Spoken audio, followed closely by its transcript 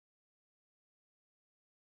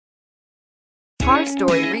Car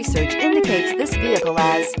Story research indicates this vehicle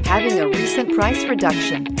as having a recent price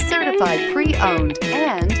reduction, certified pre-owned,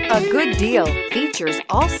 and a good deal. Features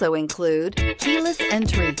also include keyless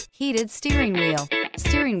entry, heated steering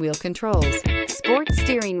wheel controls, sports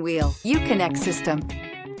steering wheel, Uconnect system.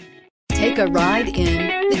 Take a ride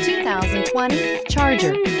in the 2020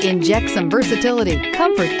 Charger. Inject some versatility,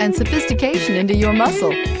 comfort, and sophistication into your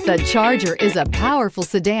muscle. The Charger is a powerful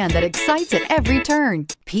sedan that excites at every turn.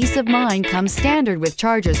 Peace of mind comes standard with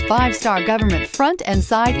Charger's 5-star government front and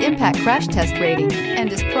side impact crash test rating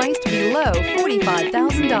and is priced below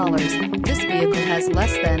 $45,000. This vehicle has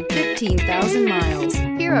less than 15,000 miles.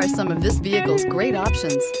 Here are some of this vehicle's great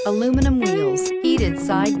options: aluminum wheels, heated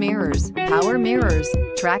side mirrors, power mirrors,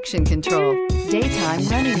 traction control, daytime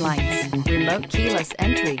running lights, remote keyless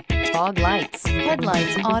entry, fog lights,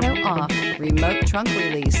 headlights auto off, remote trunk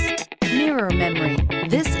release, mirror memory.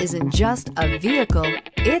 This isn't just a vehicle,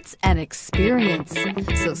 it's an experience.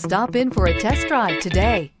 So stop in for a test drive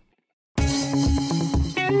today.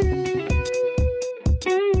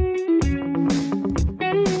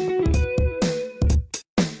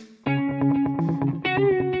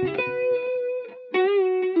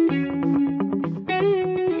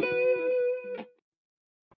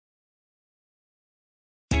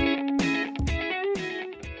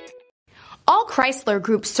 All Chrysler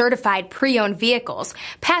Group certified pre-owned vehicles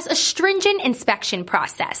pass a stringent inspection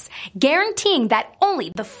process, guaranteeing that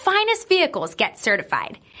only the finest vehicles get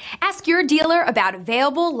certified. Ask your dealer about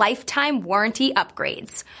available lifetime warranty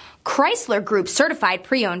upgrades. Chrysler Group certified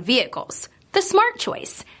pre-owned vehicles, the smart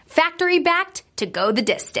choice, factory backed to go the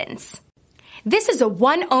distance. This is a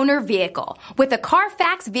one-owner vehicle with a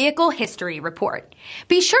Carfax Vehicle History Report.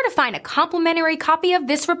 Be sure to find a complimentary copy of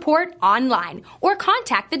this report online or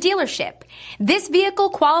contact the dealership. This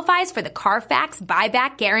vehicle qualifies for the Carfax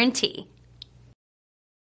Buyback Guarantee.